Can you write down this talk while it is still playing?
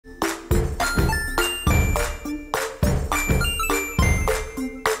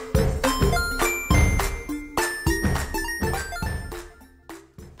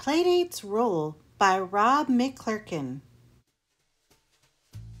Playdates Rule by Rob McClurkin.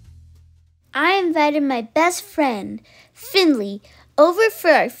 I invited my best friend, Finley, over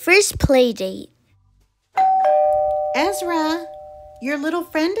for our first play date. Ezra, your little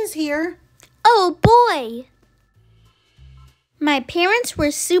friend is here. Oh boy! My parents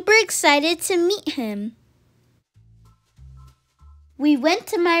were super excited to meet him. We went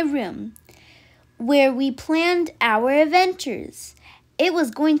to my room, where we planned our adventures. It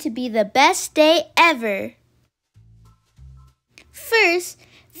was going to be the best day ever. First,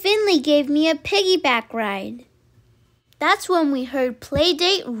 Finley gave me a piggyback ride. That's when we heard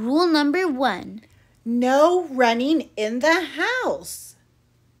Playdate Rule number 1. No running in the house.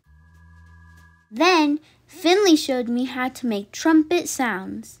 Then, Finley showed me how to make trumpet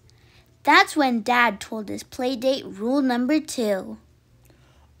sounds. That's when Dad told us Playdate Rule number 2.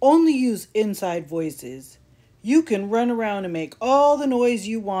 Only use inside voices. You can run around and make all the noise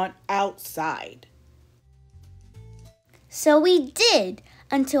you want outside. So we did,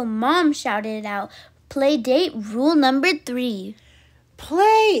 until Mom shouted out Playdate Rule number 3.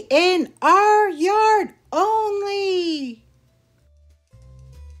 Play in our yard only.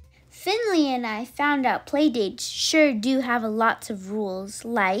 Finley and I found out playdates sure do have lots of rules,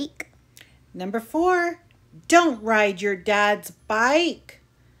 like Number 4, don't ride your dad's bike.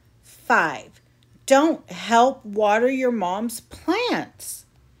 5, don't help water your mom's plants.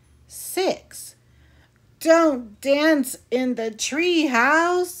 6, don't dance in the tree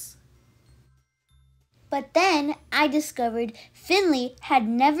house. But then I discovered Finley had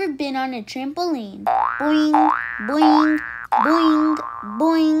never been on a trampoline. Boing, boing, boing,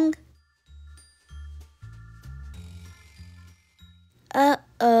 boing.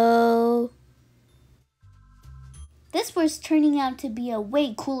 Uh-oh. This was turning out to be a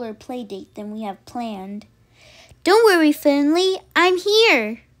way cooler play date than we have planned. Don't worry, Finley, I'm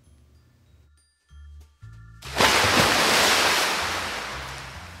here.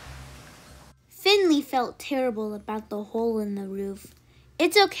 Finley felt terrible about the hole in the roof.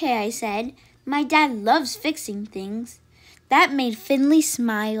 It's okay, I said. My dad loves fixing things. That made Finley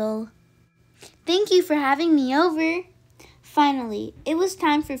smile. Thank you for having me over. Finally, it was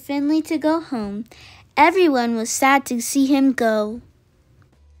time for Finley to go home. Everyone was sad to see him go.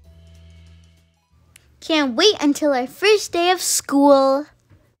 Can't wait until our first day of school.